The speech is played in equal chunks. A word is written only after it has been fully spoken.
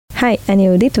היי, אני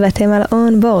יהודית ואתם על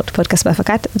On Board, פודקאסט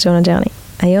בהפקת ג'ונה ג'רני.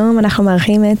 היום אנחנו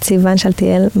מארחים את סיון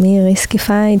שלטיאל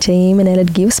מ-Riskified, שהיא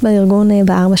מנהלת גיוס בארגון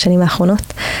ב4 שנים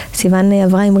האחרונות. סיון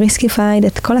עברה עם Riskified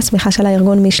את כל הצמיחה של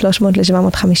הארגון מ-300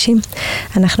 ל-750.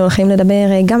 אנחנו הולכים לדבר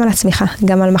גם על הצמיחה,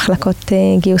 גם על מחלקות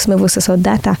גיוס מבוססות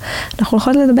דאטה. אנחנו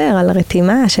הולכות לדבר על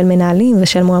רתימה של מנהלים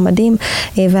ושל מועמדים,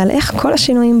 ועל איך כל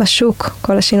השינויים בשוק,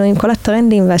 כל השינויים, כל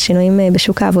הטרנדים והשינויים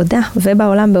בשוק העבודה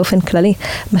ובעולם באופן כללי,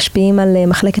 משפיעים על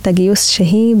מחלקת הגיוס,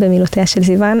 שהיא במילותיה של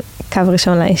סיון קו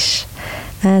ראשון לאש.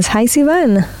 אז היי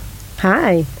סיון.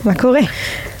 היי. מה קורה?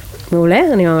 מעולה,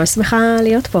 אני ממש שמחה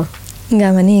להיות פה.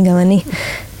 גם אני.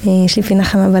 יש לי פינה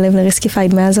חמה בלב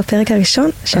ל-Riskified מאז הפרק הראשון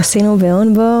שעשינו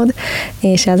ב-On Board,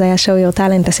 שאז היה show your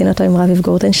talent, עשינו אותו עם רביב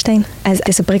גורדנשטיין. אז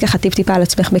תספרי ככה טיפה על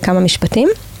עצמך בכמה משפטים.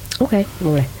 אוקיי,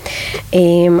 מעולה.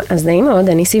 אז נעים מאוד,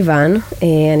 אני סיון,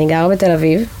 אני גר בתל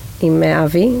אביב עם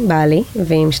אבי, בעלי,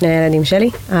 ועם שני הילדים שלי,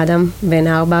 אדם בן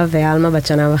 4 ואלמה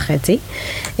בת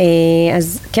 1.5.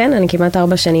 אז כן, אני כמעט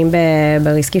 4 שנים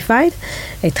ב-Riskified.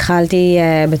 התחלתי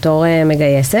בתור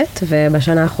מגייסת,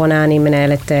 ובשנה האחרונה אני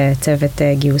מנהלת צוות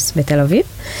גיוס בתל אביב.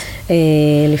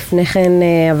 לפני כן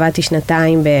עבדתי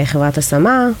 2 בחברת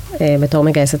השמה, בתור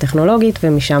מגייסת טכנולוגית,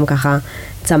 ומשם ככה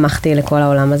צמחתי לכל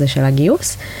העולם הזה של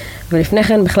הגיוס. ולפני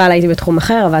כן בכלל הייתי בתחום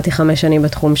אחר, עבדתי 5 שנים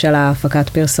בתחום של הפקת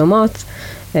פרסומות,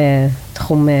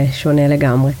 תחום שונה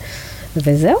לגמרי.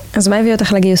 וזהו. אז מה הביא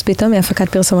אותך לגיוס פתאום, מהפקת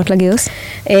פרסומות לגיוס?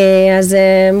 אז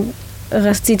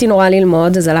רציתי נורא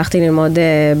ללמוד, אז הלכתי ללמוד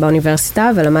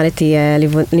באוניברסיטה, ולמדתי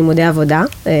לימודי עבודה,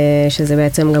 שזה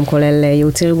בעצם גם כולל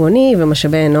ייעוץ ארגוני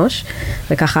ומשאבי אנוש,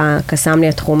 וככה קסם לי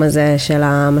התחום הזה של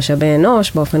המשאבי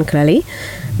אנוש באופן כללי,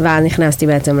 ואז נכנסתי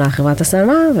בעצם לחברת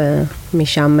השמה,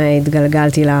 ומשם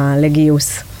התגלגלתי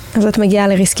לגיוס. אז את מגיעה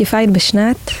ל-Riskified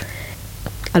בשנת?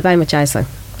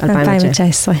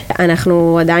 2019.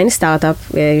 אנחנו עדיין סטארט-אפ,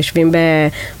 יושבים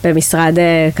במשרד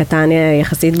קטן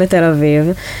יחסית בתל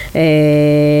אביב.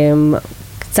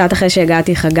 קצת אחרי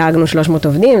שהגעתי חגגנו 300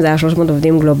 עובדים, זה היה 300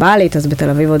 עובדים גלובלית, אז בתל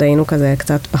אביב עוד היינו כזה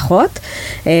קצת פחות.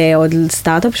 עוד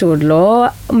סטארט-אפ שהוא עוד לא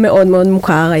מאוד מאוד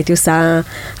מוכר, הייתי עושה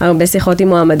הרבה שיחות עם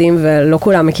מועמדים ולא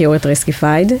כולם הכירו את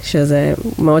Riskified, שזה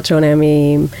מאוד שונה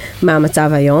מהמצב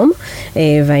היום.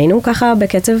 והיינו ככה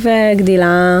בקצב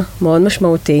גדילה מאוד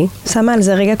משמעותי. שמה על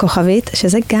זה רגע כוכבית,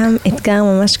 שזה גם אתגר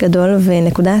ממש גדול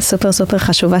ונקודה סופר סופר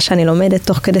חשובה שאני לומדת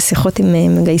תוך כדי שיחות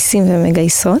עם מגייסים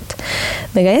ומגייסות.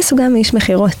 מגייס הוא גם איש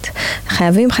מחירות.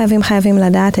 חייבים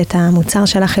לדעת את המוצר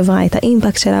של החברה, את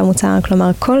האימפקט של המוצר,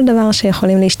 כלומר כל דבר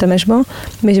שיכולים להשתמש בו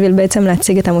בשביל בעצם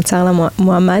להציג את המוצר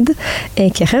למועמד,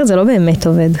 כי אחרת זה לא באמת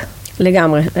עובד.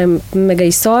 לגמרי. הם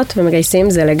מגייסות ומגייסים,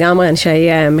 זה לגמרי אנשי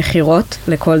מחירות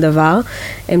לכל דבר.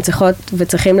 הם צריכות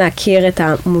וצריכים להכיר את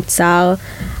המוצר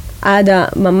עד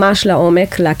ממש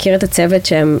לעומק, להכיר את הצוות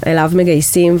שהם אליו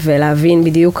מגייסים ולהבין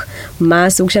בדיוק מה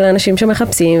הסוג של האנשים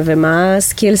שמחפשים ומה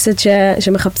הסקילסט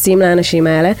שמחפשים לאנשים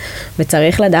האלה,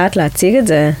 וצריך לדעת להציג את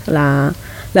זה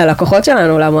ללקוחות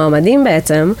שלנו, למועמדים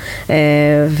בעצם,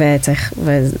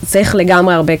 וצריך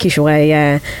לגמרי הרבה כישורי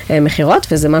מחירות,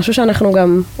 וזה משהו שאנחנו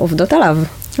גם עובדות עליו.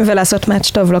 ולעשות מאץ'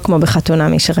 טוב, לא כמו בחתונה,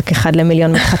 מי שרק 1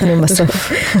 למיליון מתחתנים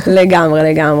בסוף.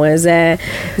 לגמרי.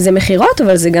 זה מחירות,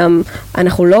 אבל זה גם,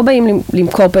 אנחנו לא באים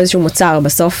למכור פה איזשהו מוצר,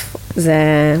 בסוף זה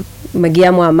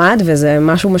מגיע מועמד, וזה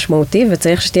משהו משמעותי,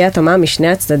 וצריך שתהיה התאמה משני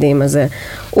הצדדים, אז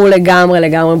הוא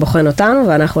לגמרי בוחן אותנו,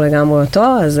 ואנחנו לגמרי אותו,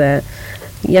 אז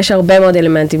יש הרבה מאוד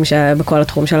אלמנטים בכל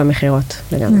התחום של המחירות.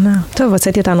 טוב,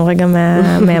 הוצאתי אותנו רגע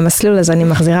מהמסלול, אז אני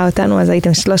מחזירה אותנו, אז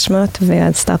הייתם 300,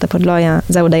 והסטארט-אפ עוד לא היה,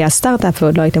 זה עוד היה סטארט-אפ,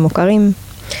 ועוד לא הייתם מוכרים.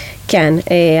 כן,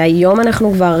 היום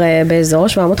אנחנו כבר באזור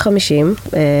 750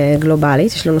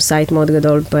 גלובלית, יש לנו סייט מאוד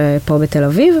גדול פה בתל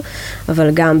אביב,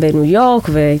 אבל גם בניו יורק,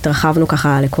 והתרחבנו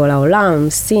ככה לכל העולם,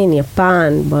 סין,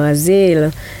 יפן, ברזיל,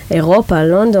 אירופה,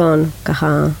 לונדון,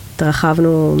 ככה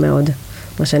התרחבנו מאוד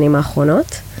בשנים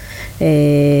האחרונות.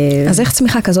 אז איך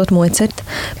צמיחה כזאת מועצת,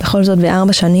 בכל זאת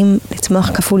ב4 שנים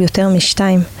לצמוח כפול יותר מ2?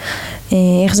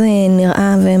 איך זה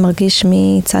נראה ומרגיש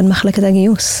מצד מחלקת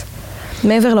הגיוס?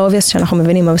 מעבר לאובייס שאנחנו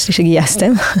מבינים, אבסלי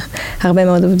שגייסתם, הרבה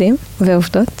מאוד עובדים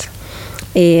ועובדות.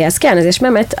 אז כן, אז יש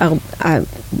באמת,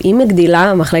 עם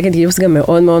הגדילה, מחלקת גיוס גם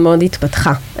מאוד מאוד מאוד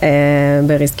התפתחה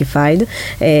ב-Riskified,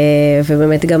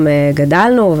 ובאמת גם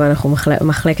גדלנו, ואנחנו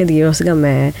מחלקת גיוס גם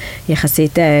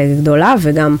יחסית גדולה,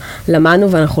 וגם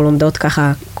למדנו ואנחנו לומדות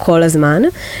ככה כל הזמן.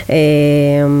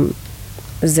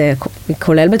 זה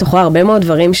כולל בתוכו הרבה מאוד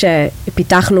דברים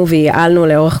שפיתחנו וייעלנו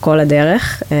לאורך כל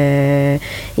הדרך,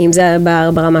 אם זה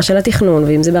ברמה של התכנון,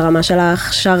 ואם זה ברמה של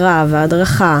ההכשרה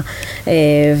וההדרכה,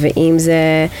 ואם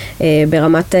זה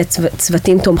ברמת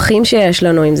צוותים תומכים שיש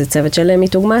לנו, אם זה צוות של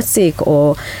מיתוג מעסיק,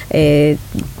 או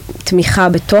תמיכה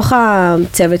בתוך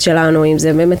הצוות שלנו, אם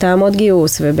זה במתאמות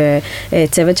גיוס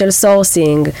ובצוות של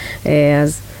סורסינג,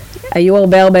 אז היו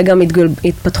הרבה גם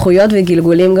התפתחויות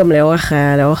וגלגולים גם לאורך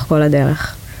כל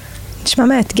הדרך. נשמע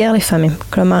מאתגר לפעמים.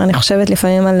 כלומר, אני חושבת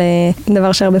לפעמים על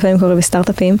דבר שהרבה פעמים קורה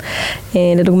בסטארט-אפים,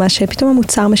 לדוגמה שפתאום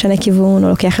המוצר משנה כיוון, או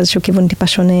לוקח איזשהו כיוון טיפה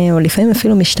שונה, או לפעמים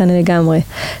אפילו משתנה לגמרי.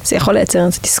 זה יכול לייצר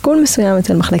איזה תסכול מסוים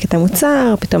אצל מחלקת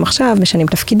המוצר, פתאום עכשיו משנים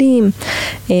תפקידים,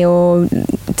 או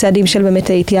צעדים של באמת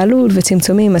התייעלות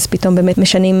וצמצומים, אז פתאום באמת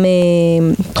משנים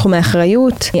תחומי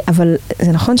אחריות, אבל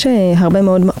זה נכון שהרבה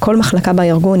מאוד, כל מחלקה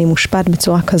בארגון היא מושפעת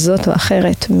בצורה כזאת או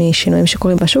אחרת משינויים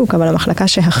שקורים בשוק, אבל המחלקה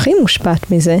שהכי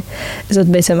מושפעת מזה, זאת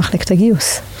בעצם מחלקת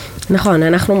הגיוס. נכון,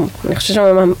 אני חושבת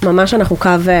שממש אנחנו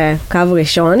קו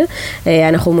ראשון,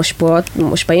 אנחנו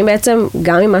מושפעים בעצם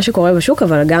גם ממה שקורה בשוק,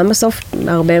 אבל גם בסוף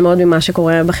הרבה מאוד ממה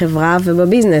שקורה בחברה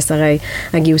ובביזנס, הרי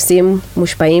הגיוסים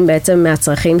מושפעים בעצם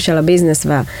מהצרכים של הביזנס,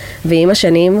 ועם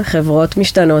השנים חברות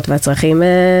משתנות והצרכים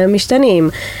משתנים.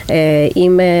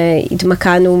 אם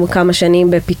התמקדנו כמה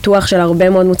שנים בפיתוח של הרבה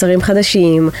מאוד מוצרים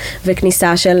חדשים,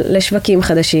 וכניסה לשווקים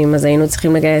חדשים, אז היינו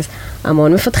צריכים לגייס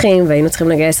המון מפתחים, והיינו צריכים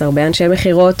לגייס הרבה אנשי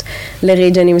מחירות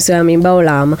לריג'נים מסוימים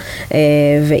בעולם,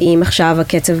 ואם עכשיו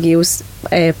הקצב גיוס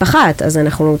פחת, אז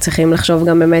אנחנו צריכים לחשוב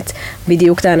גם באמת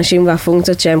בדיוק את האנשים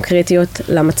והפונקציות שהן קריטיות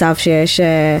למצב שיש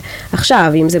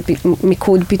עכשיו. אם זה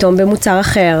מיקוד פתאום במוצר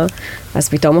אחר, אז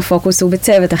פתאום הפוקוס הוא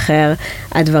בצוות אחר.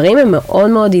 הדברים הם מאוד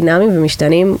מאוד דינמיים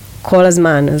ומשתנים כל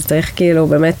הזמן, אז צריך כאילו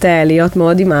באמת להיות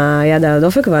מאוד עם היד על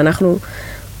הדופק, ואנחנו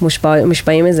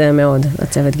מושפעים מזה מאוד,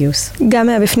 הצוות גיוס. גם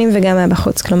מהבפנים וגם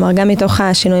מהבחוץ, כלומר, גם מתוך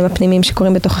השינויים הפנימיים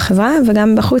שקורים בתוך החברה,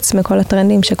 וגם בחוץ מכל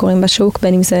הטרנדים שקורים בשוק,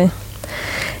 בין אם זה...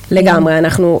 לגמרי,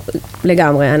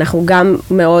 אנחנו גם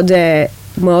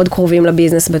מאוד קרובים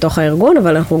לביזנס בתוך הארגון,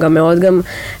 אבל אנחנו גם מאוד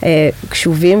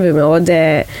קשובים ומאוד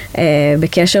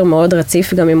בקשר מאוד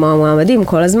רציף גם עם המועמדים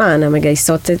כל הזמן.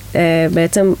 המגייסות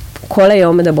בעצם כל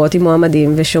היום מדברות עם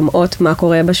מועמדים ושומעות מה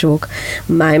קורה בשוק,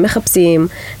 מה הם מחפשים,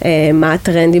 מה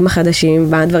הטרנדים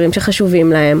החדשים, מה הדברים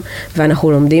שחשובים להם,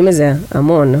 ואנחנו לומדים מזה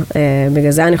המון.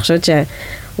 בגלל זה אני חושבת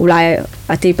שאולי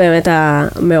הטיפ באמת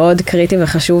המאוד קריטי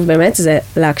וחשוב באמת זה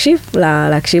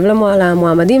להקשיב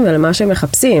למועמדים ולמה שהם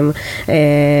מחפשים.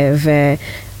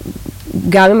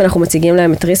 גם אם אנחנו מציגים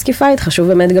להם את Riskified, חשוב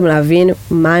באמת גם להבין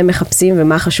מה הם מחפשים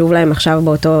ומה חשוב להם עכשיו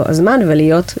באותו הזמן,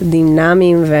 ולהיות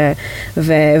דינמיים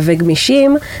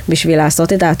וגמישים בשביל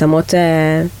לעשות את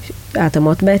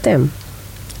ההתאמות בהתאם.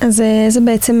 אז זה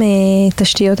בעצם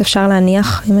תשתיות אפשר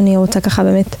להניח, אם אני רוצה ככה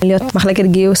באמת להיות מחלקת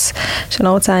גיוס, שלא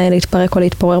רוצה להתפרק או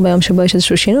להתפורר ביום שבו יש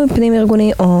איזשהו שינוי פנים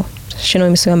ארגוני, או שינוי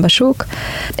מסוים בשוק.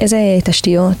 איזה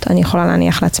תשתיות אני יכולה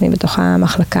להניח לעצמי בתוך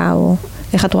המחלקה, או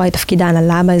איך את רואה את תפקיד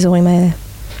ההנהלה באזורים האלה?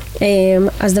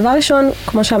 אז דבר ראשון,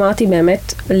 כמו שאמרתי,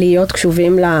 באמת להיות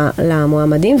קשובים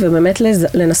למועמדים, ובאמת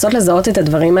לנסות לזהות את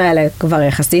הדברים האלה כבר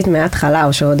יחסית מההתחלה,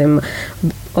 או שעוד הם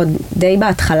עוד די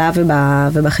בהתחלה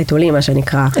ובחיתולים, מה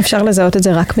שנקרא. אפשר לזהות את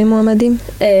זה רק ממועמדים?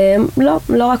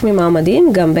 לא רק ממועמדים,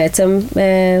 גם בעצם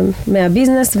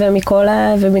מהביזנס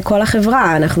ומכל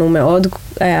החברה. אנחנו מאוד,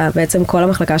 בעצם כל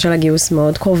המחלקה של הגיוס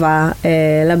מאוד קרובה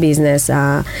לביזנס.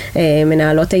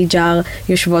 המנהלות HR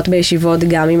יושבות בישיבות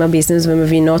גם עם הביזנס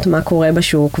ומבינות מה קורה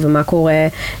בשוק ומה קורה,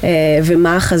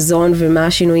 ומה החזון ומה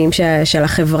השינויים של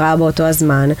החברה באותו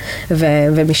הזמן.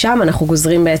 ומשם אנחנו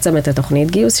גוזרים בעצם את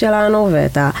התוכנית גיוס שלנו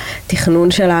ואת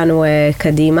התכנון שלנו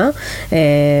קדימה,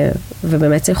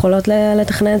 ובאמת יכולות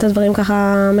לתכנן את הדברים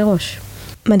ככה מראש.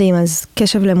 מדהים, אז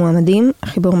קשב למועמדים,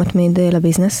 חיבור מתמיד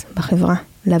לביזנס בחברה,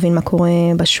 להבין מה קורה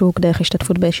בשוק דרך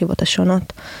השתתפות בישיבות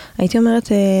השונות. הייתי אומרת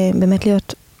באמת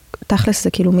להיות, תכלס זה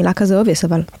כאילו מילה כזה obvious,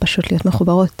 אבל פשוט להיות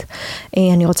מחוברות.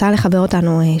 אני רוצה לחבר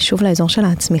אותנו שוב לאזור של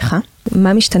הצמיחה.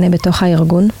 מה משתנה בתוך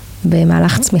הארגון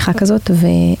במהלך צמיחה כזאת,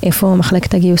 ואיפה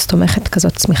מחלקת הגיוס תומכת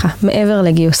כזאת צמיחה? מעבר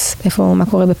לגיוס, מה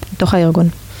קורה בתוך הארגון?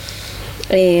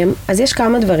 אז יש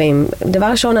כמה דברים. דבר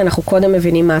ראשון, אנחנו קודם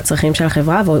מבינים מה הצרכים של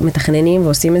החברה, ומתכננים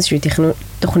ועושים איזושהי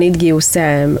תוכנית גיוס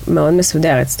מאוד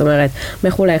מסודרת. זאת אומרת,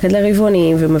 מחולקת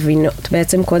לרבעונים, ומבינות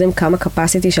בעצם קודם כמה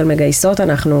capacity של מגייסות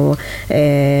אנחנו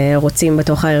רוצים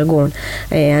בתוך הארגון.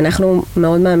 אנחנו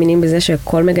מאוד מאמינים בזה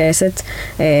שכל מגייסת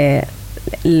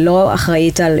לא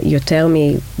אחראית על יותר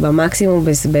במקסימום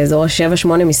באזור 7-8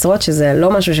 משרות, שזה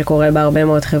לא משהו שקורה בהרבה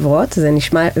מאוד חברות,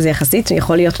 זה יחסית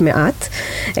יכול להיות מעט,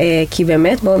 כי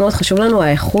באמת מאוד מאוד חשוב לנו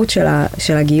האיכות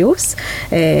של הגיוס,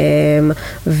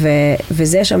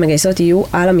 וזה שהמגייסות יהיו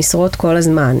על המשרות כל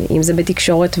הזמן, אם זה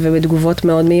בתקשורת ובתגובות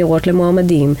מאוד מהירות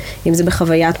למועמדים, אם זה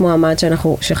בחוויית מועמד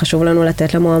שחשוב לנו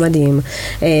לתת למועמדים,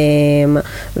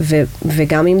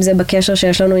 וגם אם זה בקשר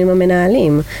שיש לנו עם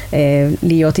המנהלים,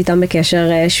 להיות איתם בקשר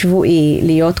שבועי,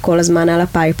 להיות כל הזמן על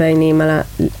הפייפליינים,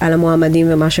 על המועמדים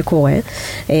ומה שקורה.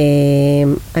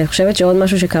 אני חושבת שעוד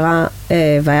משהו שקרה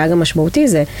והיה גם משמעותי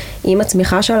זה, עם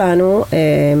הצמיחה שלנו,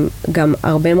 גם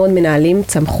הרבה מאוד מנהלים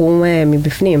צמחו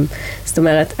מבפנים. זאת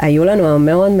אומרת, היו לנו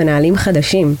מאוד מנהלים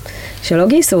חדשים שלא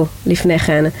גייסו לפני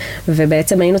כן,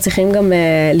 ובעצם היינו צריכים גם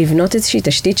לבנות איזושהי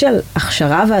תשתית של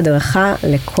הכשרה והדרכה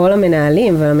לכל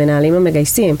המנהלים והמנהלים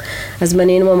המגייסים. אז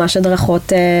בנינו ממש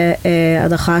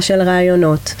הדרכה של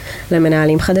רעיונות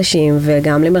למנהלים חדשים,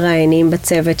 וגם למראיינים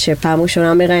בצוות שפעם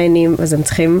ראשונה מראיינים, אז הם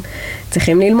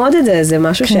צריכים ללמוד את זה. זה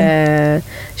משהו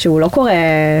שהוא לא קורה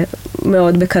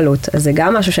מאוד בקלות. אז זה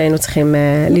גם משהו שהיינו צריכים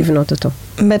לבנות אותו.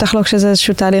 בטח לא כשזה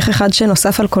איזשהו תהליך אחד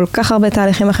שנוסף על כל כך הרבה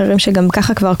תהליכים אחרים שגם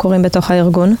ככה כבר קורים בתוך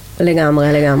הארגון. לגמרי.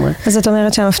 אז זאת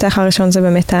אומרת שהמפתח הראשון זה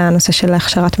באמת הנושא של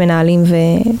הכשרת מנהלים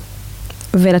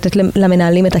ולתת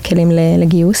למנהלים את הכלים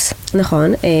לגיוס.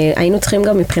 נכון. היינו צריכים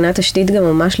גם מבחינת תשתית גם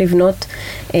ממש לבנות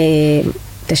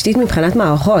תשתית מבחינת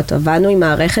מערכות. עבדנו עם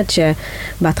מערכת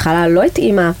שבהתחלה לא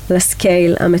התאימה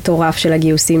לסקייל המטורף של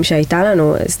הגיוסים שהייתה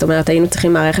לנו. זאת אומרת, היינו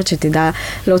צריכים מערכת שתדע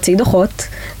להוציא דוחות,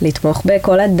 לתמוך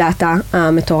בכל הדאטה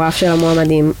המטורף של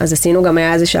המועמדים. אז עשינו גם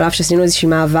היה איזה שלב שעשינו איזושהי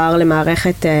מעבר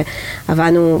למערכת,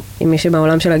 עבדנו, עם מי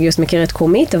שבעולם של הגיוס מכיר את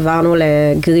קומית, עברנו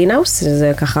לגרינהאוס,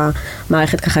 זה ככה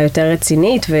מערכת ככה יותר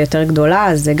רצינית ויותר גדולה,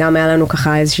 אז זה גם היה לנו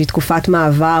ככה איזושהי תקופת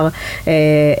מעבר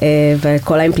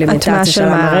וכל האימפלמנטציה של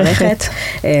המערכת.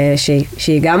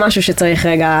 שהיא גם משהו שצריך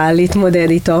רגע להתמודד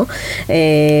איתו,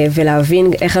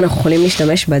 ולהבין איך אנחנו יכולים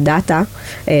להשתמש בדאטה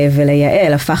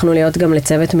ולייעל. הפכנו להיות גם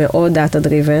לצוות מאוד דאטה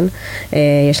דריבן.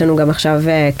 יש לנו גם עכשיו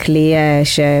כלי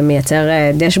שמייצר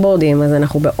דשבורדים, אז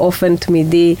אנחנו באופן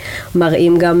תמידי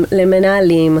מראים גם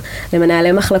למנהלים,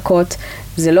 למנהלי מחלקות.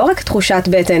 זה לא רק תחושת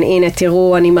בטן, הנה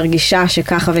תראו, אני מרגישה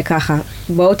שככה וככה.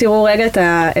 בואו תראו רגע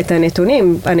את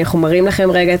הנתונים, אנחנו מראים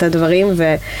לכם רגע את הדברים,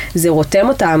 וזה רותם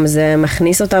אותם, זה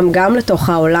מכניס אותם גם לתוך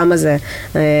העולם הזה,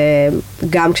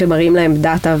 גם כשמראים להם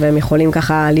דאטה, והם יכולים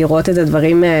ככה לראות את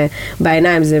הדברים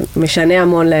בעיניים, זה משנה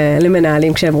המון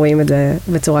למנהלים כשהם רואים את זה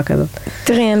בצורה כזאת.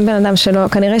 תראי, אין בן אדם שלא,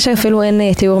 כנראה שאפילו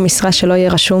אין תיאור משרה שלא יהיה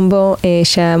רשום בו,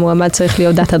 שהמועמד צריך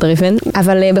להיות דאטה דריבן,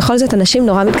 אבל בכל זאת אנשים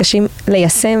נורא מתקשים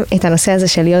ליישם את הנושא הזה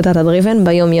של להיות דאטה דריבן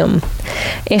ביום יום.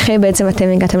 איך בעצם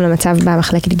אתם הגעתם למצב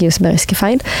במחלקת גיוס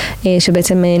ב-Riskified,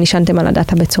 שבעצם נשענתם על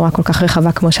הדאטה בצורה כל כך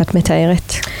רחבה כמו שאת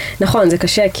מתארת? נכון, זה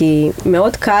קשה, כי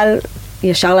מאוד קל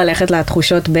ישר ללכת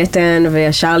לתחושות בטן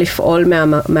וישר לפעול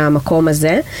מהמקום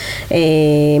הזה.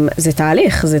 זה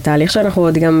תהליך שאנחנו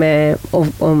עוד גם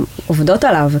עובדות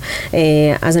עליו.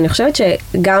 אז אני חושבת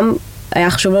שגם היה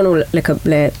חשוב לנו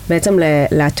בעצם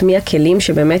להטמיע כלים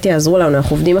שבאמת יעזרו לנו.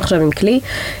 אנחנו עובדים עכשיו עם כלי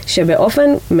שבאופן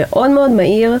מאוד מאוד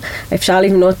מהיר אפשר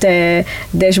לבנות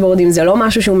דשבורדים. זה לא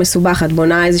משהו שהוא מסובך, את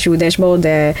בונה איזשהו דשבורד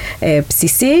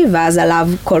בסיסי, ואז עליו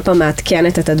כל פעם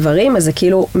מעדכנת את הדברים, אז זה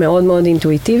כאילו מאוד מאוד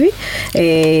אינטואיטיבי.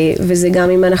 וזה גם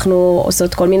אם אנחנו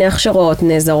עושות כל מיני הכשרות,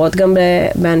 נעזרות גם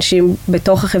באנשים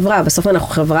בתוך החברה. בסוף אנחנו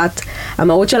חברת,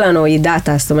 המהות שלנו היא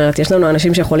דאטה, זאת אומרת, יש לנו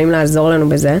אנשים שיכולים לעזור לנו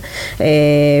בזה,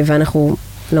 ואנחנו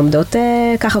לומדות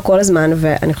ככה כל הזמן,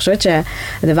 ואני חושבת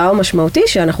שהדבר המשמעותי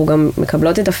שאנחנו גם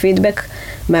מקבלות את הפידבק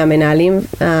מהמנהלים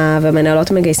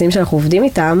והמנהלות מגייסים שאנחנו עובדים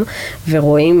איתם,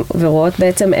 ורואות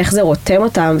בעצם איך זה רותם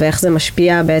אותם, ואיך זה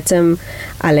משפיע בעצם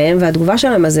עליהם, והתגובה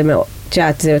שלהם, אז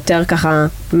זה יותר ככה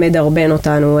מדרבן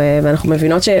אותנו, ואנחנו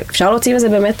מבינות שאפשר להוציא מזה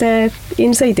באמת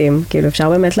אינסייטים, כאילו אפשר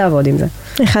באמת לעבוד עם זה.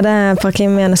 אחד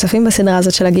הפרקים הנוספים בסדרה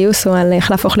הזאת של הגיוס הוא על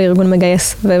איך להפוך לארגון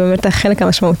מגייס, ובאמת החלק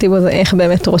המשמעותי בו זה איך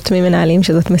באמת רותמים מנהלים,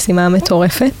 שזאת משימה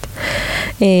מטורפת.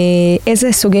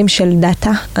 איזה סוגים של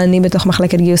דאטה אני בתוך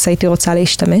מחלקת גיוס הייתי רוצה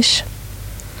להשתמש?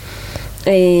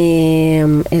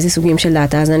 איזה סוגים של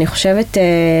דאטה? אז אני חושבת,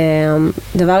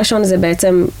 דבר ראשון זה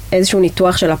בעצם איזשהו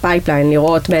ניתוח של הפייפליין,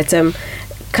 לראות בעצם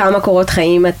כמה קורות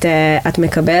חיים את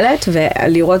מקבלת,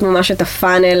 ולראות ממש את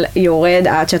הפאנל יורד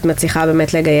עד שאת מצליחה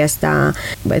באמת לגייס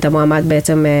את המועמד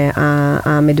בעצם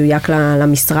המדויק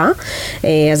למשרה.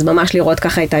 אז ממש לראות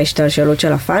ככה את ההשתלשלות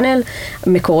של הפאנל.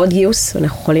 מקורות גיוס,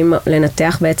 אנחנו יכולים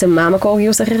לנתח בעצם מה המקור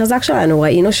גיוס הכי חזק שלנו.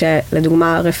 ראינו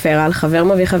שלדוגמה רפרל, חבר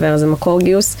מביא חבר, זה מקור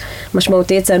גיוס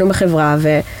משמעותי אצלנו בחברה,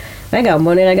 רגע,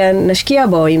 בוא נרגע נשקיע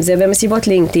בו, אם זה במסיבות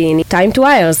לינקדאין, time to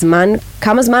hire,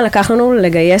 כמה זמן לקח לנו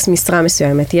לגייס משרה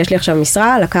מסוימת. יש לי עכשיו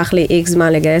משרה, לקח לי X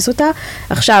זמן לגייס אותה,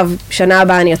 עכשיו, שנה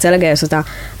הבאה אני ארצה לגייס אותה,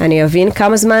 אני אבין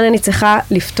כמה זמן אני צריכה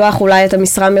לפתוח אולי את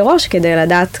המשרה מראש, כדי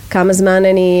לדעת כמה זמן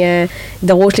אני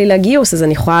דרוש לי לגיוס, אז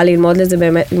אני יכולה ללמוד לזה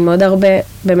ללמוד הרבה,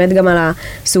 באמת גם על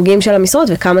הסוגים של המשרות,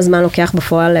 וכמה זמן לוקח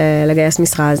בפועל לגייס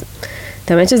משרה. אז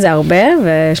האמת שזה הרבה,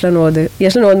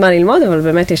 ויש לנו עוד מה ללמוד, אבל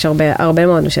באמת יש הרבה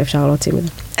מאוד שאפשר להוציא מזה.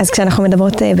 אז כשאנחנו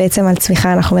מדברות בעצם על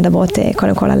צמיחה, אנחנו מדברות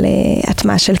קודם כל על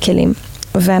הטמעה של כלים,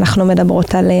 ואנחנו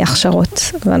מדברות על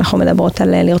הכשרות, ואנחנו מדברות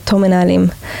על לרתום מנהלים,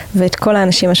 ואת כל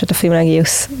האנשים השותפים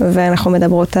לגיוס, ואנחנו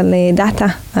מדברות על דאטה,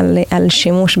 על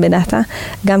שימוש בדאטה,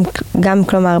 גם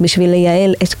כלומר בשביל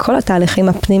לייעל את כל התהליכים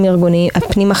הפנים-ארגוניים,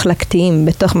 הפנים-מחלקתיים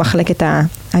בתוך מחלקת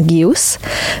הגיוס,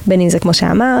 בין אם זה כמו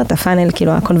שאמרת, הפאנל,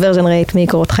 כאילו ה-conversion rate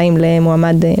מקורות חיים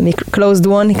למועמד, closed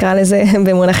one נקרא לזה,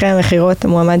 במונחי המחירות,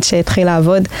 מועמד שהתחיל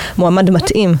לעבוד, מועמד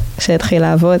מתאים שהתחיל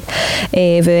לעבוד,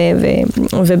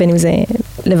 ובין אם זה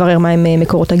לברר מהם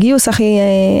מקורות הגיוס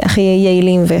הכי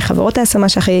יעילים, וחברות ההשמה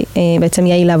שהכי בעצם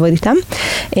יעיל לעבוד איתם,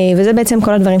 וזה בעצם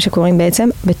כל הדברים שקורים בעצם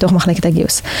בתוך מחלקת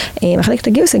הגיוס. מחלקת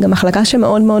הגיוס היא גם מחלקה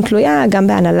שמאוד מאוד תלויה, גם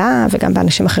בהנהלה וגם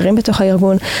באנשים אחרים בתוך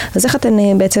הארגון, אז איך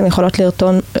אתן בעצם יכולות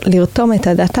לרתום את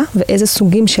הדאטה, ואיזה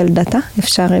סוגים של דאטה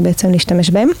אפשר בעצם להשתמש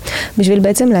בהם, בשביל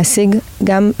בעצם להשיג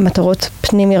גם מטרות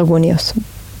פנים-ארגוניות.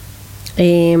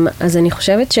 אז אני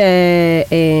חושבת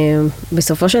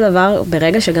שבסופו של דבר,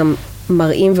 ברגע שגם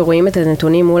מראים ורואים את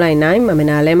הנתונים מול העיניים,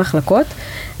 המנהלי מחלקות,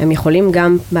 הם יכולים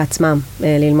גם בעצמם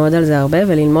ללמוד על זה הרבה,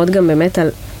 וללמוד גם באמת על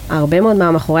הרבה מאוד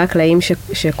מאחורי הקלעים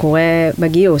שקורה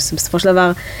בגיוס. בסופו של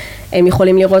דבר, הם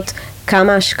יכולים לראות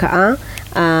כמה השקעה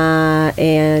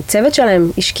הצוות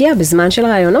שלהם השקיע בזמן של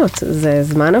רעיונות. זה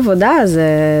זמן עבודה,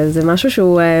 זה משהו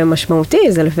שהוא משמעותי,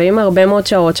 זה לפעמים הרבה מאוד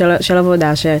שעות של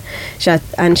עבודה,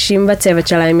 שהאנשים בצוות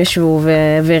שלהם ישבו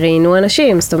וראיינו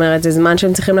אנשים, זאת אומרת, זה זמן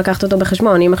שהם צריכים לקחת אותו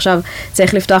בחשבון. אם עכשיו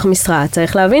צריך לפתוח משרה,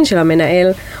 צריך להבין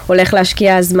שלמנהל הולך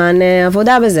להשקיע זמן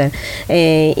עבודה בזה.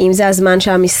 אם זה הזמן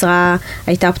שהמשרה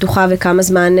הייתה פתוחה וכמה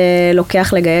זמן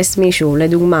לוקח לגייס מישהו,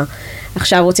 לדוגמה.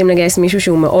 עכשיו רוצים לגייס מישהו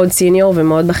שהוא מאוד סיניור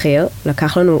ומאוד בכיר,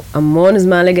 לקח לנו המון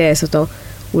זמן לגייס אותו,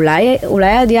 אולי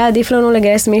היה עדיף לנו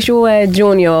לגייס מישהו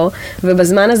ג'וניור,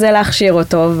 ובזמן הזה להכשיר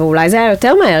אותו, ואולי זה היה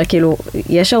יותר מהר, כאילו,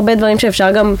 יש הרבה דברים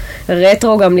שאפשר גם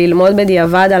רטרו, גם ללמוד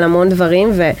בדיעבד על המון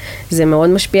דברים, וזה מאוד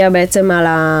משפיע בעצם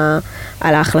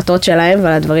על ההחלטות שלהם,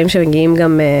 ועל הדברים שמגיעים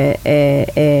גם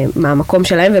מהמקום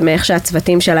שלהם, ומאיך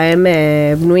שהצוותים שלהם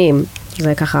בנויים.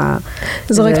 זה ככה...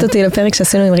 זורקת אותי לפרק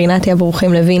שעשינו עם רינתי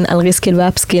הברוכים לוין על ריסקיל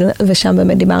ואפסקיל, ושם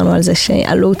באמת דיברנו על זה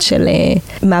שעלות של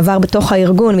מעבר בתוך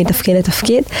הארגון מתפקיד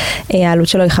לתפקיד, העלות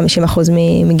שלו היא 50%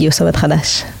 מגיוס עובד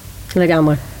חדש.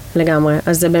 לגמרי.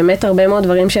 אז זה באמת הרבה מאוד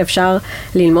דברים שאפשר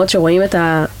ללמוד שרואים את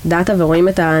הדאטה ורואים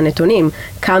את הנתונים.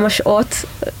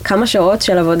 כמה שעות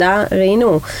של עבודה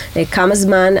ראינו, כמה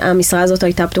זמן המשרה הזאת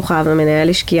הייתה פתוחה והמנהל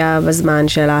השקיע בזמן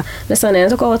שלה, לסנן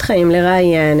את קורות חיים,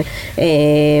 לראיין,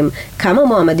 כמה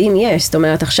מועמדים יש, זאת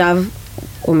אומרת עכשיו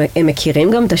הם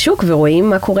מכירים גם את השוק ורואים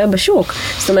מה קורה בשוק.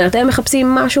 זאת אומרת, הם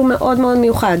מחפשים משהו מאוד מאוד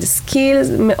מיוחד, סקיל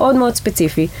מאוד מאוד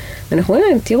ספציפי, ואנחנו אומרים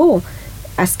להם, תראו,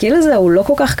 הסקיל הזה הוא לא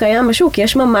כל כך קיים בשוק,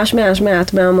 יש ממש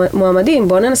מעט מועמדים,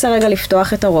 בואו ננסה רגע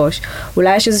לפתוח את הראש,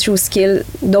 אולי יש איזשהו סקיל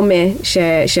דומה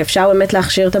שאפשר באמת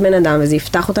להכשיר את הבן אדם, וזה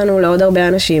יפתח אותנו לעוד הרבה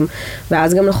אנשים,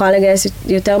 ואז גם נוכל לגייס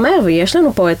יותר מהר, ויש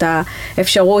לנו פה את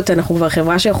האפשרות, אנחנו כבר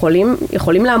חברה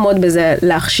שיכולים לעמוד בזה,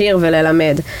 להכשיר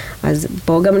וללמד, אז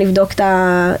בואו גם נבדוק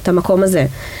את המקום הזה.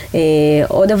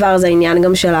 עוד דבר זה העניין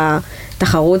גם של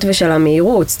התחרות ושל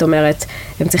המהירות, זאת אומרת,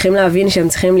 הם צריכים להבין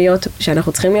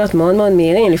שאנחנו צריכים להיות מאוד מאוד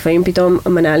מהירים, לפעמים פתאום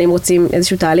המנהלים רוצים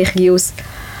איזשהו תהליך גיוס,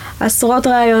 עשרות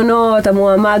רעיונות,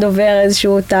 המועמד עובר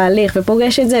איזשהו תהליך,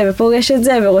 ופוגש את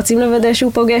זה, ורוצים לוודא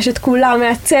שהוא פוגש את כולם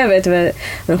מהצוות,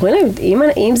 ואנחנו אומרים,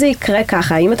 אם זה יקרה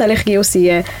ככה, אם התהליך גיוס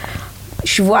יהיה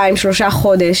שבועיים, 3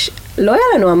 חודש, לא יהיה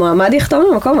לנו, המועמד יכתוב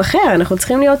במקום אחר, אנחנו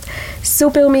צריכים להיות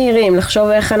סופר מהירים, לחשוב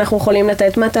איך אנחנו יכולים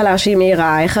לתת מטלה שהיא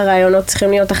מהירה, איך הרעיונות צריכים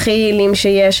להיות הכי יעילים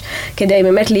שיש, כדי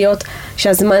באמת להיות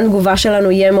שהזמן תגובה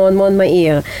שלנו יהיה מאוד מאוד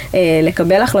מהיר,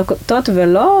 לקבל החלטות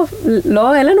ולא,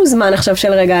 אין לנו זמן עכשיו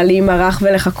של רגע להימרח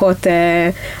ולחכות,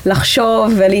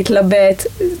 לחשוב ולהתלבט,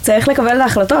 צריך לקבל את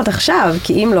ההחלטות עכשיו,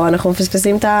 כי אם לא, אנחנו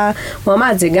מפספסים את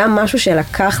המועמד, זה גם משהו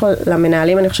שלקח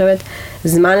למנהלים, אני חושבת,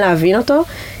 זמן להבין אותו,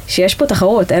 שיש פה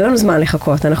תחרות, אין לנו זמן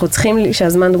לחכות, אנחנו צריכים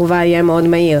שהזמן תגובה יהיה מאוד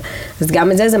מהיר, אז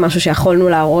גם את זה משהו שיכולנו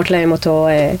להראות להם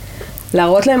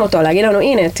אותו, להגיד לנו,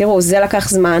 הנה, תראו, זה לקח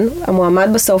זמן, המועמד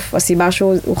בסוף, הסיבה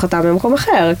שהוא חתם במקום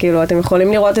אחר, כאילו, אתם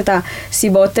יכולים לראות את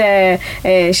הסיבות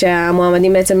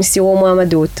שהמועמדים בעצם הסירו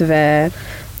מועמדות,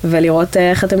 ולראות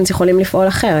איך אתם יכולים לפעול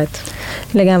אחרת.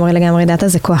 לגמרי, דאטה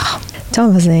זה כוח.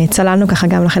 טוב, אז צללנו ככה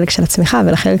גם לחלק של הצמיחה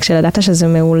ולחלק של הדאטה שזה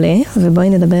מעולה, ובואי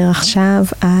נדבר עכשיו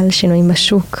על שינויים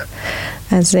בשוק.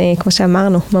 אז כמו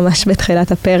שאמרנו, ממש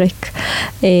בתחילת הפרק,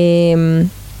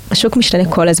 השוק משתנה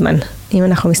כל הזמן. אם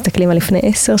אנחנו מסתכלים על לפני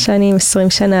 10 שנים, 20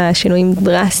 שנה, שינויים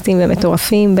דרסטיים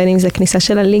ומטורפים, בין אם זה כניסה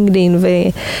של הלינקדין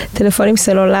וטלפונים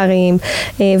סלולריים,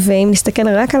 ואם נסתכל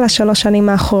רק על 3 שנים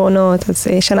האחרונות, אז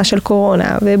שנה של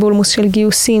קורונה, ובולמוס של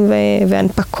גיוסים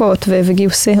והנפקות,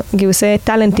 וגיוסי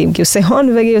טלנטים, גיוסי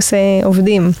הון וגיוסי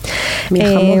עובדים.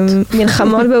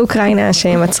 מלחמות באוקראינה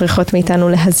שמצריכות מאיתנו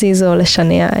להזיז או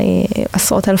לשנע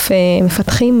עשרות אלפי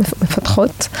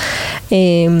מפתחות,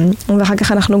 ואחר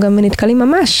כך אנחנו גם נתקלים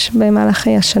ממש במהלך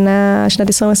שנת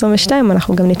 2022,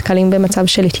 אנחנו גם נתקלים במצב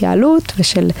של התייעלות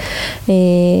ושל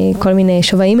כל מיני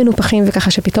שווים מנופחים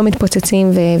וככה שפתאום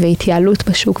מתפוצצים והתייעלות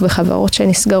בשוק וחברות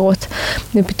שנסגרות,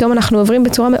 ופתאום אנחנו עוברים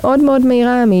בצורה מאוד מאוד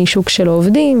מהירה משוק של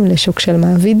עובדים לשוק של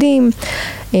מעבידים,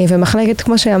 ומחלקת,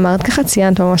 כמו שאמרת, ככה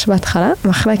ציינת ממש בהתחלה,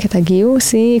 מחלקת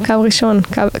הגיוס היא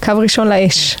קו ראשון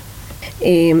לאש.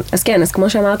 אז כן, אז כמו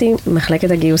שאמרתי,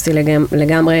 מחלקת הגיוס היא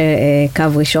לגמרי קו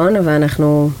ראשון,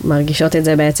 ואנחנו מרגישות את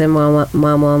זה בעצם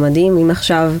מהמועמדים. אם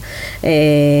עכשיו,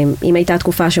 אם הייתה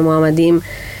תקופה שמועמדים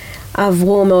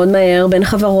עברו מאוד מהר בין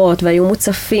חברות והיו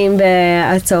מוצפים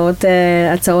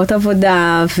בהצעות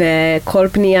עבודה, וכל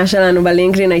פנייה שלנו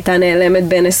בלינקדין הייתה נעלמת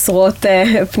בין עשרות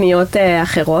פניות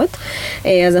אחרות.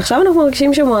 אז עכשיו אנחנו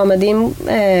מרגישים שמועמדים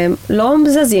לא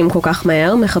מזזים כל כך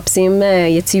מהר, מחפשים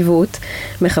יציבות,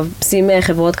 מחפשים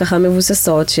חברות ככה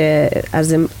מבוססות,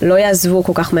 אז הם לא יעזבו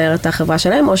כל כך מהר את החברה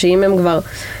שלהם, או שאם הם כבר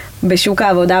בשוק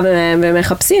העבודה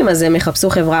ומחפשים, אז הם יחפשו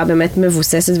חברה באמת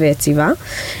מבוססת ויציבה.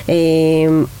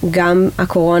 גם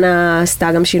הקורונה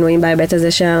עשתה גם שינויים בהיבט הזה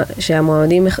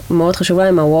שהמועמדים מאוד חשוב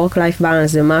להם, ה-work-life balance,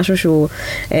 זה משהו שהוא,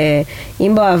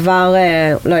 אם בו עבר,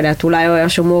 לא יודעת, אולי הוא היה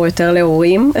שומור יותר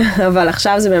להורים, אבל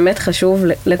עכשיו זה באמת חשוב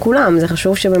לכולם, זה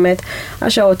חשוב שבאמת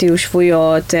השעות יהיו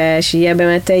שפויות, שיהיה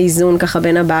באמת איזון ככה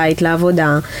בין הבית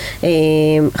לעבודה,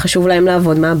 חשוב להם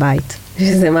לעבוד מהבית,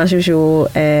 שזה משהו שהוא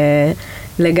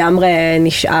לגמרי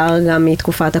נשאר גם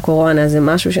מתקופת הקורונה, זה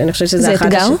משהו שאני חושבת שזה... זה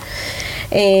אתגר?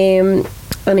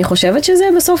 אני חושבת שזה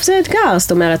בסוף זה אתגר,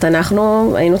 זאת אומרת,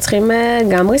 אנחנו היינו צריכים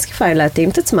גם Riskified להתאים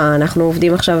את עצמה, אנחנו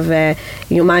עובדים עכשיו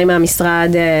יומיים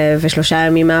מהמשרד ו3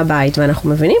 ימים מהבית, ואנחנו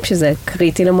מבינים שזה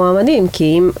קריטי למועמדים, כי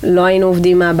אם לא היינו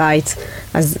עובדים מהבית,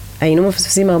 אז היינו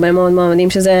מפספסים הרבה מאוד מועמדים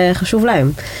שזה חשוב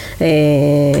להם.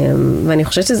 ואני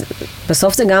חושבת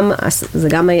שבסוף זה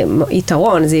גם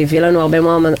יתרון, זה הביא לנו הרבה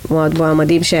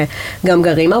מועמדים שגם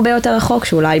גרים הרבה יותר רחוק,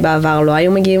 שאולי בעבר לא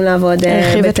היו מגיעים לעבוד בתל אביב.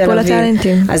 הרחיב את פול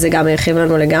הטלנטים. אז זה גם הרחיב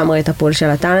לנו לגמרי את הפול של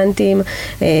הטלנטים.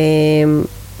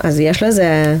 אז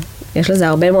יש לזה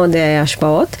הרבה מאוד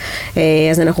השפעות,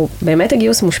 אז אנחנו, באמת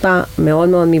הגיוס מושפע מאוד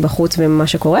מאוד מבחוץ וממה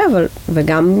שקורה,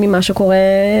 וגם ממה שקורה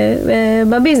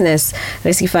בביזנס.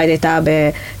 Riskified הייתה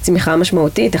בצמיחה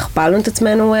משמעותית, הכפלנו את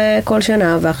עצמנו כל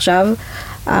שנה, ועכשיו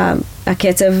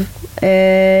הקצב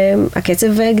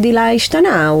גדילה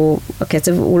השתנה,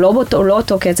 הקצב הוא לא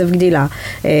אותו קצב גדילה,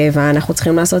 ואנחנו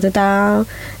צריכים לעשות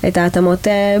את ההתאמות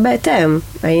בהתאם.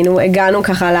 הגענו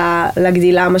ככה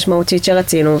לגדילה המשמעותית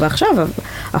שרצינו, ועכשיו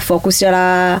הפוקוס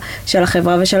של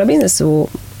החברה ושל הביזנס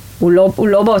הוא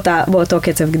לא באותו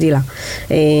קצב גדילה.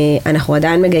 אנחנו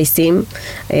עדיין מגייסים,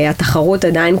 התחרות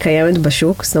עדיין קיימת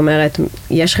בשוק, זאת אומרת,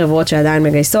 יש חברות שעדיין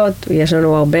מגייסות, יש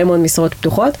לנו הרבה מאוד משרות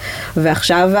פתוחות,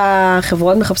 ועכשיו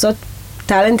החברות מחפשות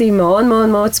טלנטים מאוד מאוד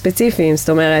מאוד ספציפיים, זאת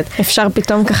אומרת... אפשר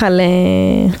פתאום ככה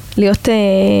להיות...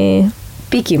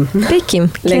 פיקים. פיקים,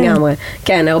 כן. לגמרי.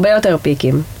 כן, הרבה יותר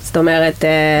פיקים. זאת אומרת,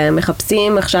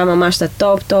 מחפשים עכשיו ממש את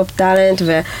הטופ טלנט,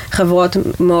 וחברות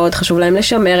מאוד חשוב להם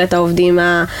לשמר את העובדים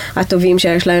הטובים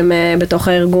שיש להם בתוך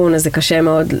הארגון, אז זה קשה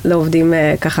מאוד לעובדים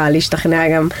ככה להשתכנע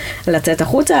גם לצאת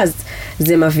החוצה, אז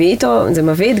זה מביא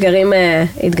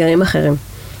אתגרים אחרים.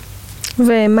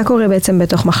 ומה קורה בעצם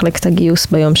בתוך מחלקת הגיוס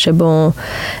ביום שבו,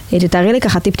 תתארי לי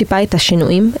ככה טיפ-טיפה את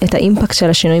השינויים, את האימפקט של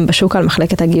השינויים בשוק על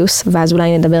מחלקת הגיוס, ואז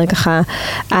אולי נדבר ככה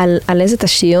על איזה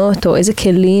תשתיות או איזה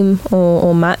כלים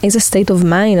או איזה state of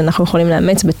mind אנחנו יכולים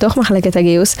לאמץ בתוך מחלקת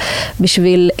הגיוס,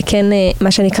 בשביל כן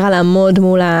מה שנקרא לעמוד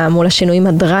מול השינויים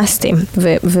הדרסטיים,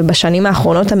 ובשנים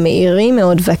האחרונות המהירים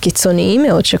מאוד והקיצוניים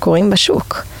מאוד שקורים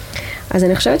בשוק. אז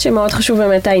אני חושבת שמאוד חשוב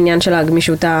באמת העניין של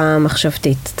הגמישות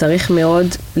המחשבתית. צריך מאוד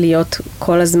להיות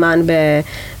כל הזמן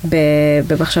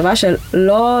במחשבה של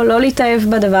לא להתאהב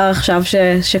בדבר עכשיו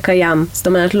שקיים. זאת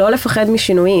אומרת, לא לפחד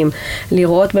משינויים,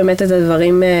 לראות באמת את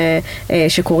הדברים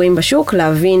שקורים בשוק,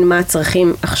 להבין מה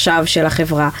הצרכים עכשיו של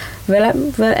החברה.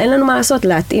 ואין לנו מה לעשות,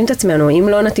 להתאים את עצמנו. אם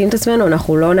לא נתאים את עצמנו,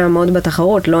 אנחנו לא נעמוד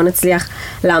בתחרות, לא נצליח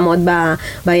לעמוד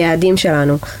ביעדים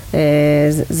שלנו.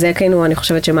 זה כאילו, אני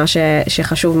חושבת שמה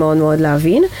שחשוב מאוד מאוד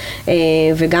להבין,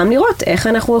 וגם לראות איך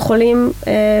אנחנו יכולים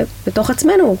בתוך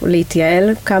עצמנו להתייעל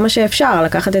כמה שאפשר,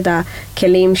 לקחת את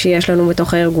הכלים שיש לנו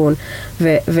בתוך הארגון,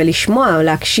 ולשמוע,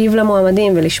 להקשיב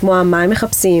למועמדים, ולשמוע מה הם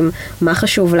מחפשים, מה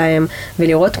חשוב להם,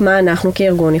 ולראות מה אנחנו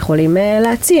כארגון יכולים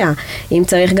להציע. אם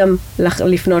צריך גם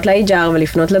לפנות ל-HR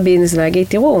ולפנות לביזנס ולהגיד,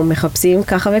 תראו, מחפשים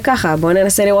ככה וככה, בואו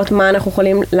ננסה לראות מה אנחנו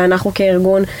יכולים, אנחנו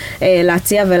כארגון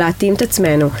להציע ולהתאים את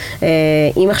עצמנו.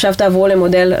 אם עכשיו תעברו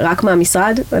למודל רק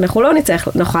מהמשרד, אנחנו לא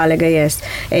נוכל לגייס.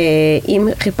 אם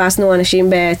חיפשנו אנשים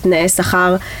בתנאי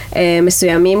שכר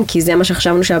מסוימים, כי זה מה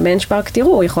שחשבנו שהבנצ'פארק,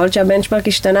 תראו, יכול להיות שהבנצ'פארק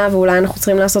השתנה, ואולי אנחנו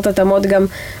צריכים לעשות התאמות גם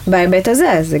בהיבט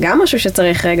הזה. זה גם משהו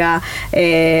שצריך רגע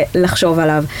לחשוב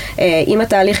עליו. אם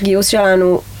התהליך גיוס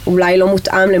שלנו אולי לא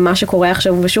מותאם למה שקורה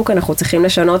עכשיו בשוק, אנחנו צריכים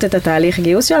לשנות את התהליך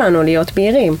גיוס שלנו, להיות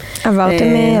מהירים.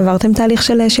 עברתם תהליך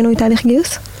של שינוי תהליך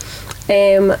גיוס?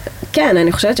 כן,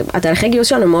 אני חושבת שהתהליכי גיוס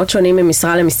שלנו מאוד שונים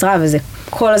ממשרה למשרה, וזה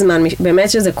כל הזמן, באמת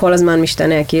שזה כל הזמן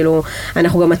משתנה. כאילו,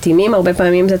 אנחנו גם מתאימים הרבה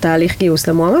פעמים את התהליך גיוס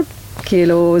למועמד.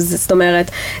 כאילו, זאת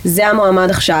אומרת, זה המועמד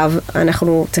עכשיו,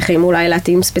 אנחנו צריכים אולי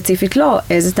להתאים ספציפית לו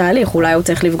איזה תהליך, אולי הוא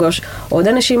צריך לפגוש עוד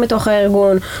אנשים בתוך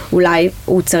הארגון, אולי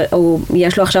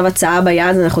יש לו עכשיו הצעה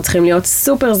ביד, אנחנו צריכים להיות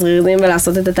סופר זריזים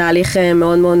ולעשות את התהליך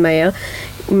מאוד מאוד מהר.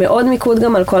 מאוד מיקוד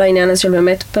גם על כל העניין הזה של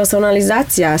באמת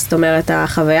פרסונליזציה, זאת אומרת,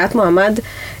 החוויית מועמד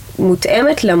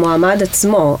מותאמת למועמד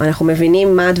עצמו. אנחנו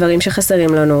מבינים מה הדברים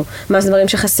שחסרים לנו, מה הדברים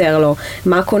שחסר לו,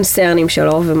 מה הקונצרנים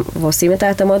שלו, ועושים את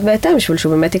ההתאמות בהתאם, בשביל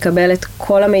שהוא באמת יקבל את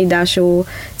כל המידע שהוא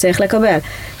צריך לקבל.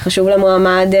 חשוב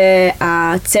למועמד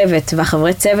הצוות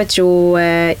והחברי צוות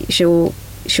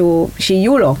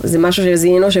שיהיו לו. זה משהו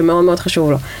שזיהינו שמאוד מאוד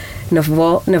חשוב לו.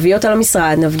 נביא אותו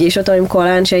למשרד, נפגיש אותו עם כל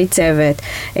האנשי צוות,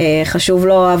 חשוב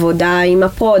לו עבודה עם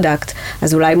הפרודקט,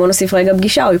 אז אולי בוא נוסיף רגע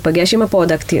פגישה, הוא ייפגש עם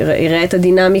הפרודקט, יראה את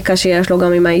הדינמיקה שיש לו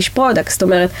גם עם האיש פרודקט, זאת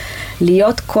אומרת,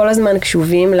 להיות כל הזמן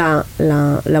קשובים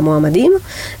למועמדים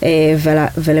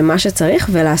ולמה שצריך,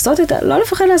 ולעשות לא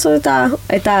לפחד לעשות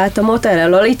את ההתאמות האלה,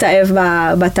 לא להתאהב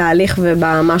בתהליך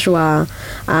ובמשהו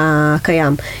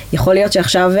הקיים. יכול להיות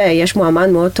שעכשיו יש מועמד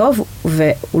מאוד טוב,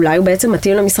 ואולי הוא בעצם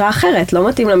מתאים למשרה אחרת, לא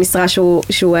מתאים למשרה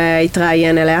שהוא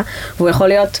יתראיין אליה, והוא יכול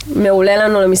להיות מעולה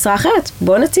לנו למשרה אחרת.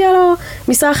 בוא נציע לו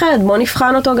משרה אחרת, בוא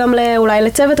נבחן אותו גם אולי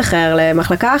לצוות אחר,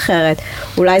 למחלקה אחרת.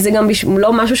 אולי זה גם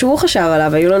לא משהו שהוא חשב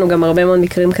עליו, היו לנו גם הרבה מאוד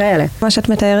מקרים כאלה. מה שאת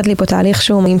מתארת לי פה תהליך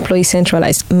שהוא employee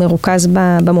centralized, מרוכז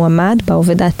במועמד,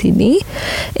 בעובד העתידי,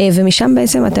 ומשם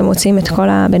בעצם אתם מוצאים את כל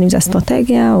בין אם זה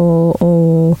אסטרטגיה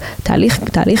או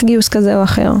תהליך גיוס כזה או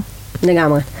אחר.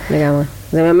 לגמרי.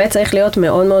 זה באמת צריך להיות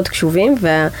מאוד מאוד קשובים,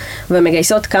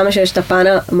 ומגייסות כמה שיש את הפן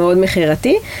המאוד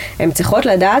מחירתי, הן צריכות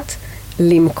לדעת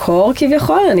למכור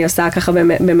כביכול, אני עושה ככה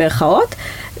במרכאות,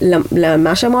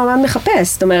 למה שהמועמד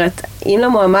מחפש. זאת אומרת, אם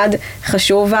למועמד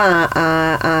חשוב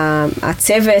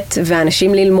הצוות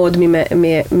ואנשים ללמוד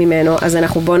ממנו, אז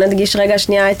אנחנו בוא נדגיש רגע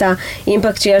שנייה את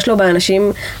האימפקט שיש לו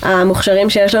באנשים המוכשרים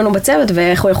שיש לנו בצוות,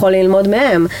 ואיך הוא יכול ללמוד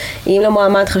מהם. אם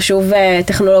למועמד חשוב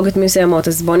טכנולוגיות מסוימות,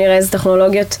 אז בוא נראה איזה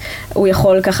טכנולוגיות הוא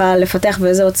יכול ככה לפתח,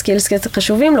 ואיזה עוד סקילס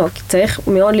חשובים לו. צריך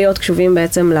מאוד להיות קשובים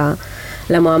בעצם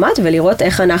למועמד, ולראות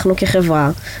איך אנחנו כחברה,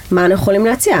 מה אנחנו יכולים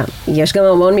להציע. יש גם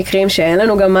המון מקרים שאין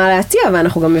לנו גם מה להציע,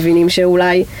 ואנחנו גם מבינים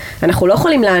שאולי אנחנו לא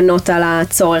יכולים לענות על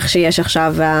הצורך שיש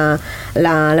עכשיו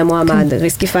למועמד.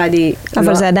 Riskified היא...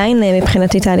 אבל זה עדיין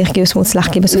מבחינתי תהליך גיוס מוצלח,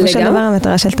 כי בסופו של דבר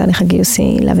המטרה של תהליך הגיוס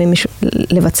היא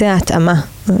לבצע התאמה.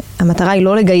 המטרה היא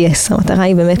לא לגייס, המטרה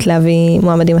היא באמת להביא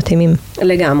מועמדים מתאימים.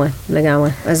 לגמרי.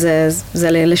 אז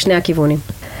זה לשני הכיוונים.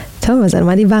 טוב, אז על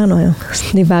מה דיברנו היום?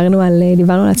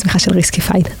 דיברנו על הצמיחה של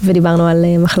Riskified, ודיברנו על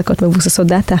מחלקות מבוססות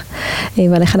דאטה,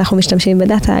 ועל איך אנחנו משתמשים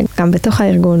בדאטה, גם בתוך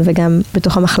הארגון וגם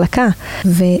בתוך המחלקה,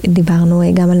 ודיברנו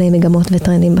גם על מגמות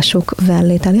וטרנדים בשוק,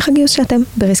 ועל תהליך הגיוס שאתם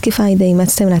ב-Riskified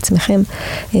אימצתם לעצמכם,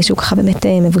 שהוא ככה באמת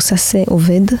מבוסס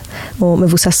עובד, או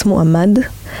מבוסס מועמד,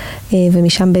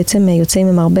 ומשם בעצם יוצאים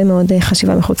עם הרבה מאוד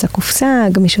חשיבה מחוץ לקופסה,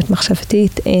 גמישות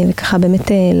מחשבתית, וככה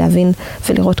באמת להבין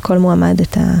ולראות כל מועמד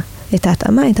את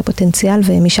ההתאמה, את הפוטנציאל,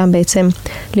 ומשם בעצם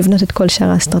לבנות את כל שאר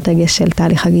האסטרטגיה של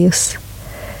תהליך הגיוס.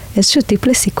 איזשהו טיפ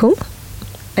לסיכום?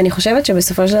 אני חושבת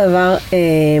שבסופו של דבר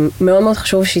מאוד מאוד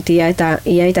חשוב שיהיה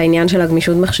את העניין של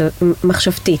הגמישות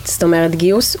מחשבתית. זאת אומרת,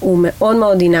 גיוס הוא מאוד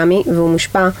מאוד דינמי והוא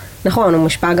מושפע, נכון, הוא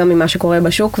מושפע גם ממה שקורה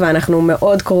בשוק, ואנחנו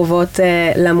מאוד קרובות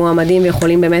למועמדים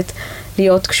ויכולים באמת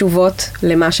להיות קשובות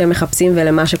למה שהם מחפשים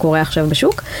ולמה שקורה עכשיו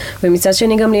בשוק, ומצד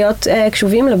שני גם להיות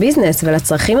קשובים לביזנס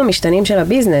ולצרכים המשתנים של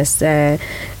הביזנס.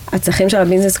 הצרכים של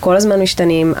הביזנס כל הזמן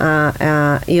משתנים,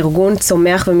 הארגון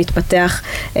צומח ומתפתח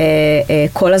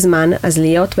כל הזמן, אז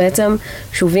להיות בעצם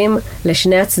קשובים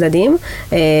לשני הצדדים,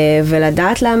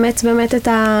 ולדעת לאמץ באמת את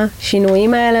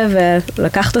השינויים האלה,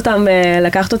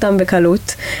 ולקחת אותם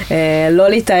בקלות, לא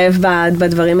להתאהב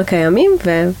בדברים הקיימים,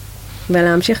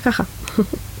 ולהמשיך ככה.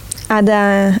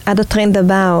 עד הטרנד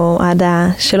הבא, או עד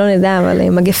שלא נדע, אבל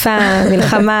מגפה,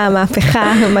 מלחמה,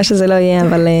 מהפכה, מה שזה לא יהיה,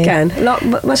 אבל... כן, לא,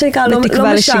 מה שנקרא, לא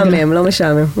משעמם, לא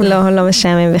משעמם. לא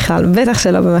משעמם בכלל, בטח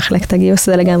שלא במחלקת הגיוס,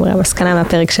 זה לגמרי המסקנה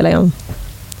מהפרק של היום.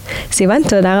 סיון,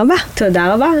 תודה רבה.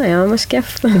 תודה רבה, היה ממש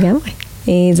כיף. לגמרי.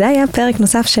 זה היה פרק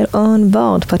נוסף של On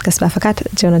Board, פודקאסט בהפקת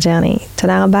ג'רני.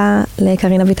 תודה רבה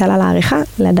לקרינה ויטל על העריכה,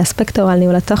 לדס ספקטור על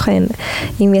ניהול התוכן.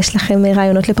 אם יש לכם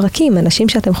רעיונות לפרקים, אנשים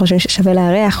שאתם חושבים ששווה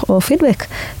לארח או פידבק,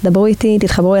 דברו איתי,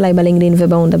 תתחברו אליי בלינקדין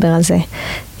ובואו נדבר על זה.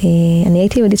 אני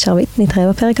הייתי יהודית שרביט, נתראה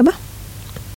בפרק הבא.